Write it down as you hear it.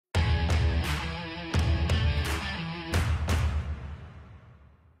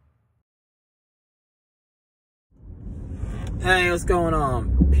Hey, what's going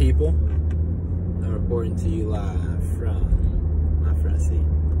on, people? I'm reporting to you live from my front seat.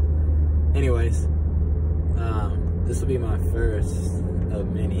 Anyways, this will be my first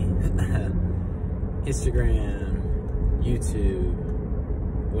of many Instagram, YouTube,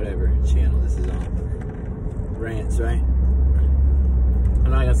 whatever channel this is on. Rants, right?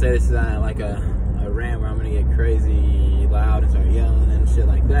 I'm not gonna say this is like a rant where I'm gonna get crazy loud and start yelling and shit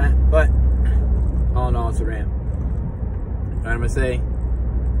like that, but all in all, it's a rant. All right, I'm gonna say,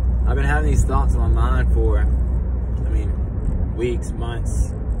 I've been having these thoughts in my mind for, weeks,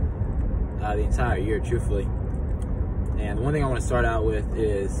 months, the entire year, truthfully. And the one thing I want to start out with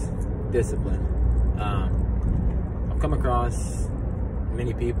is discipline. I've come across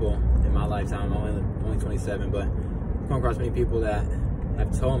many people in my lifetime. I'm only 27, but I've come across many people that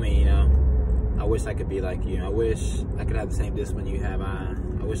have told me, I wish I could be like you. I wish I could have the same discipline you have.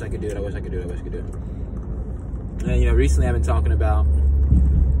 I wish I could do it. I wish I could do it. I wish I could do it. And recently I've been talking about,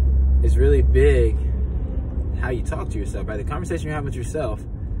 it's really big how you talk to yourself, right? The conversation you have with yourself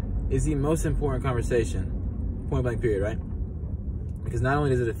is the most important conversation, point blank period, right? Because not only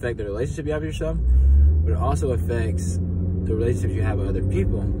does it affect the relationship you have with yourself, but it also affects the relationships you have with other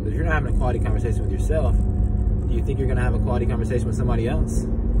people. If you're not having a quality conversation with yourself, do you think you're gonna have a quality conversation with somebody else?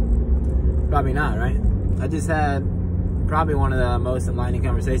 Probably not, right? I just had probably one of the most enlightening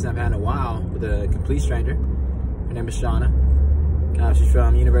conversations I've had in a while with a complete stranger. Her name is Shauna. She's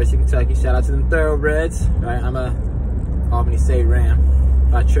from University of Kentucky. Shout out to them Thoroughbreds, right? I'm a Albany State Ram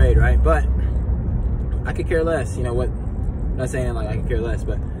by trade, right? But I could care less. You know what? I'm not saying it like I could care less,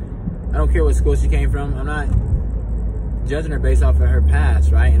 but I don't care what school she came from. I'm not judging her based off of her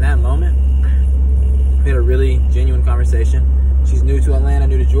past, right? In that moment, we had a really genuine conversation. She's new to Atlanta,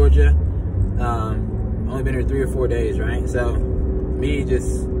 new to Georgia. Only been here 3 or 4 days, right? So me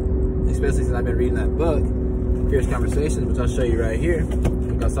just, especially since I've been reading that book, Fierce Conversations, which I'll show you right here,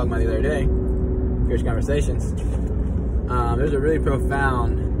 like I was talking about the other day, Fierce Conversations. There's a really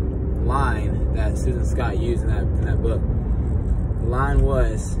profound line that Susan Scott used in that book. The line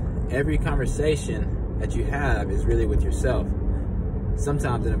was, every conversation that you have is really with yourself.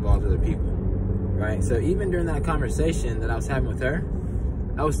 Sometimes it involves other people, right? So even during that conversation that I was having with her,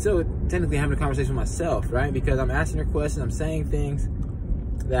 I was still technically having a conversation with myself, right? Because I'm asking her questions, I'm saying things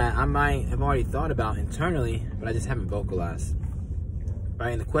that I might have already thought about internally, but I just haven't vocalized, right?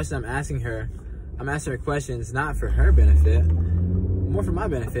 And the question I'm asking her questions not for her benefit, more for my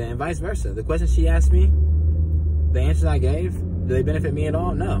benefit, and vice versa. The questions she asked me, the answers I gave, do they benefit me at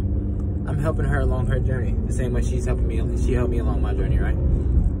all? No. I'm helping her along her journey, the same way she helped me along my journey, right?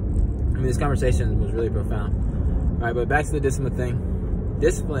 This conversation was really profound. All right, but back to the discipline thing.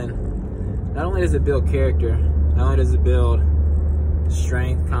 Discipline, not only does it build character, not only does it build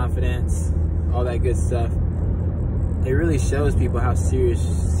strength, confidence, all that good stuff, it really shows people how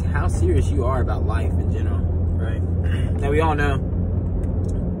serious you are about life in general, right? Now we all know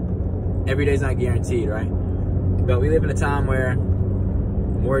every day's not guaranteed, right? But we live in a time where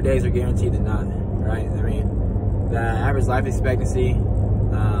more days are guaranteed than not, right? The average life expectancy,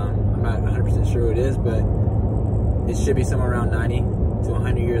 I'm not 100% sure what it is, but it should be somewhere around 90 to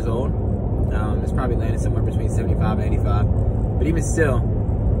 100 years old. It's probably landed somewhere between 75 and 85. But even still,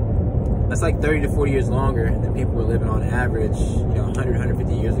 that's like 30 to 40 years longer than people were living on average, 100,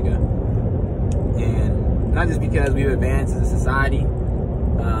 150 years ago. And not just because we've advanced as a society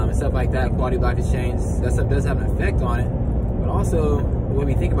and stuff like that, quality of life has changed, that stuff does have an effect on it, but also the way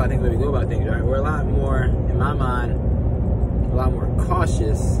we think about things, the way we go about things, right? We're a lot more, in my mind, a lot more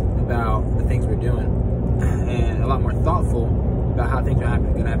cautious about the things we're doing and a lot more thoughtful about how things are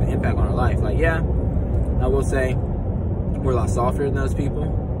going to have an impact on our life. Like, yeah, I will say, we're a lot softer than those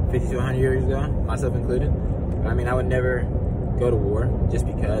people 50 to 100 years ago, myself included. I would never go to war just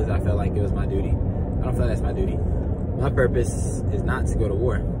because I felt like it was my duty. I don't feel like that's my duty. My purpose is not to go to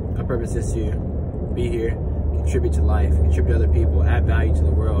war. My purpose is to be here, contribute to life, contribute to other people, add value to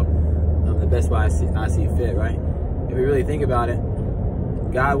the world the best way I see fit, right? If we really think about it,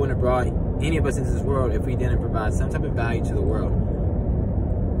 God wouldn't have brought any of us into this world if we didn't provide some type of value to the world.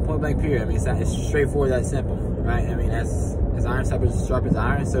 Point blank period. It's straightforward, that simple, right? As iron sharpens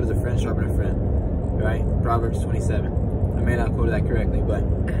iron, so does a friend sharpen a friend, right? Proverbs 27. I may not quote that correctly, but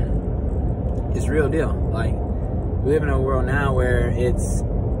it's real deal. Like, we live in a world now where it's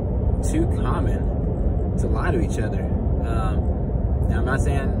too common to lie to each other. Now, I'm not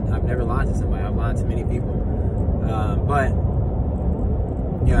saying I've never lied to somebody. I've lied to many people. But,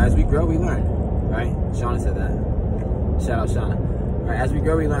 as we grow, we learn, right? Shauna said that. Shout out Shauna. All right, as we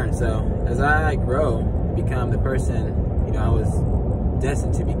grow, we learn. So as I grow, become the person, I was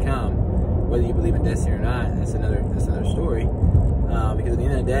destined to become, whether you believe in destiny or not, that's another story. Because at the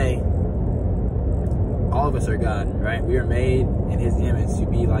end of the day, all of us are God, right? We are made in His image to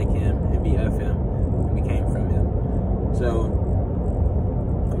be like Him and be of Him, and we came from Him. So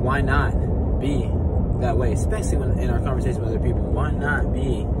why not be that way, especially when in our conversation with other people? Why not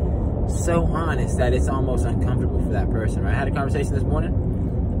be so honest that it's almost uncomfortable for that person, right? I had a conversation this morning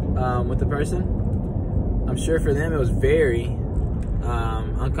with the person. I'm sure for them it was very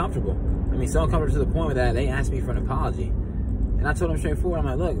uncomfortable. I mean, so uncomfortable to the point that they asked me for an apology. And I told them straightforward, I'm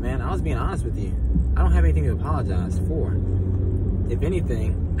like, look, man, I was being honest with you. I don't have anything to apologize for. If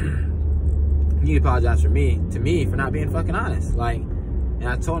anything, you apologize to me for not being fucking honest. Like, and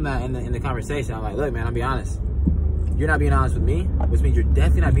I told him that in the conversation. I'm like, look, man, I'll be honest. You're not being honest with me, which means you're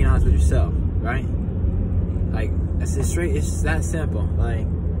definitely not being honest with yourself, right? Like, that's just straight. It's that simple. Like,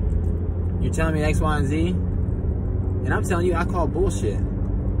 you're telling me X, Y, and Z, and I'm telling you I call bullshit,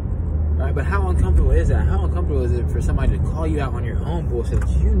 right? But how uncomfortable is that? How uncomfortable is it for somebody to call you out on your own bullshit that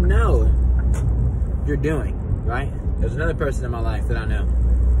you know you're doing, right? There's another person in my life that I know.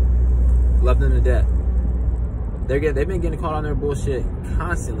 Love them to death. They've been getting caught on their bullshit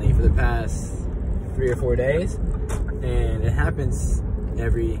constantly for the past 3 or 4 days, and it happens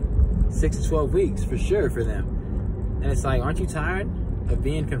every 6 to 12 weeks for sure for them. And it's like, aren't you tired of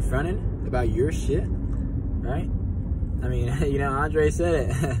being confronted about your shit, right? I mean, you know, Andre said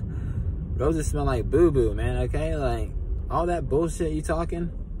it. Roses smell like boo-boo, man, okay? Like, all that bullshit you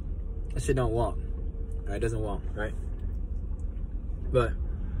talking, that shit don't walk, right? It doesn't walk, right? But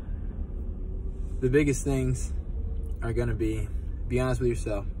the biggest things are gonna be honest with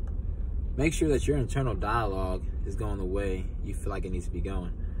yourself. Make sure that your internal dialogue is going the way you feel like it needs to be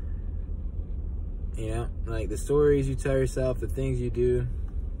going. You know, like the stories you tell yourself, the things you do,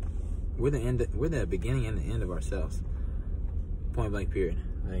 we're the beginning and the end of ourselves. Point blank, period.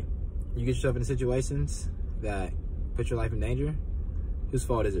 Like, you get yourself into situations that put your life in danger, whose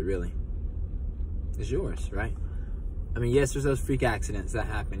fault is it really? It's yours, right? I mean, yes, there's those freak accidents that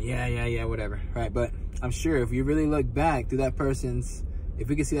happen. Yeah, whatever, right? But I'm sure if you really look back through that person's, if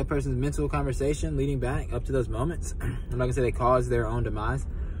we could see that person's mental conversation leading back up to those moments, I'm not gonna say they caused their own demise,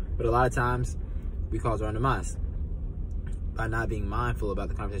 but a lot of times we cause our own demise by not being mindful about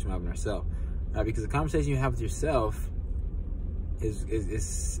the conversation we have with ourselves. Because the conversation you have with yourself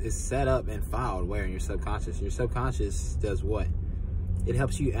is set up and filed where in your subconscious. Your subconscious does what? It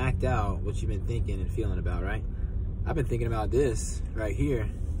helps you act out what you've been thinking and feeling about, right? I've been thinking about this right here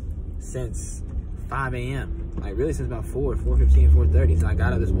since 5 a.m. Like really since about 4:15, 4:30, since I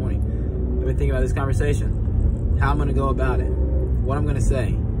got up this morning. I've been thinking about this conversation, how I'm gonna go about it, what I'm gonna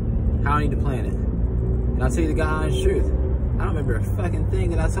say, how I need to plan it. And I'll tell you the God's honest truth, I don't remember a fucking thing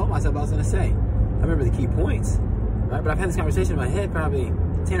that I told myself I was gonna say. I remember the key points, right? But I've had this conversation in my head probably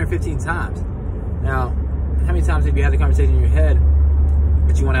 10 or 15 times. Now, how many times have you had the conversation in your head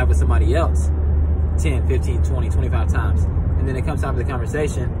that you wanna have with somebody else? 10, 15, 20, 25 times. And then it comes time for the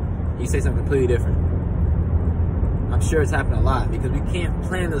conversation, you say something completely different. I'm sure it's happened a lot because we can't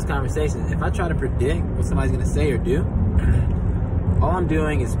plan those conversations. If I try to predict what somebody's gonna say or do, all I'm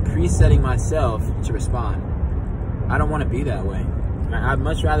doing is presetting myself to respond. I don't wanna be that way. Right? I'd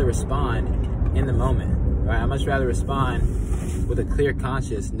much rather respond in the moment. Right? I'd much rather respond with a clear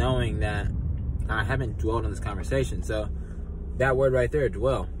conscience, knowing that I haven't dwelled on this conversation. So that word right there,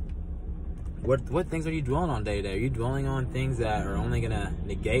 dwell. What things are you dwelling on day to day? Are you dwelling on things that are only gonna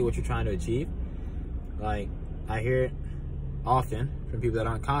negate what you're trying to achieve? Like, I hear it often from people that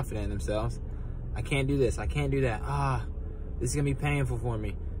aren't confident in themselves. I can't do this, I can't do that. This is gonna be painful for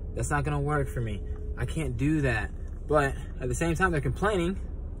me. That's not gonna work for me. I can't do that. But at the same time, they're complaining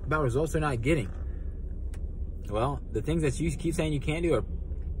about results they're not getting. Well, the things that you keep saying you can't do are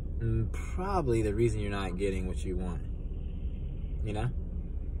probably the reason you're not getting what you want. You know?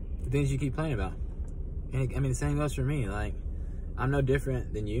 The things you keep complaining about. And I mean, the same goes for me. Like, I'm no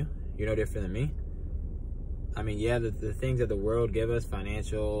different than you. You're no different than me. I mean, yeah, the things that the world give us,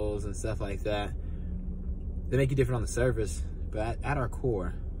 financials and stuff like that, they make you different on the surface. But at our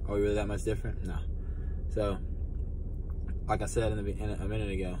core, are we really that much different? No. So, like I said a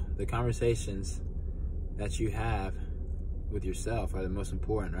minute ago, the conversations that you have with yourself are the most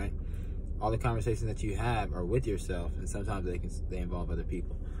important, right? All the conversations that you have are with yourself, and sometimes they involve other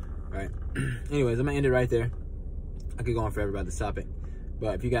people, right? Anyways, I'm gonna end it right there. I could go on forever about this topic,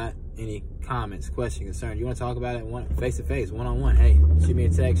 but if you got any comments, questions, concerns, you want to talk about it face to face, one-on-one, hey, shoot me a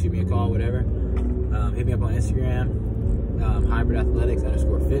text, shoot me a call, whatever. Hit me up on Instagram,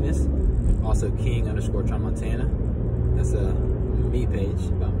 hybrid_athletics_fitness, also king_Tron Montana. That's a me page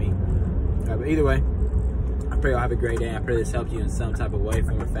about me. All right, but either way, I pray y'all have a great day. I pray this helped you in some type of way,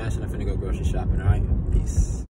 form, or fashion. I'm finna go grocery shopping, all right? Peace.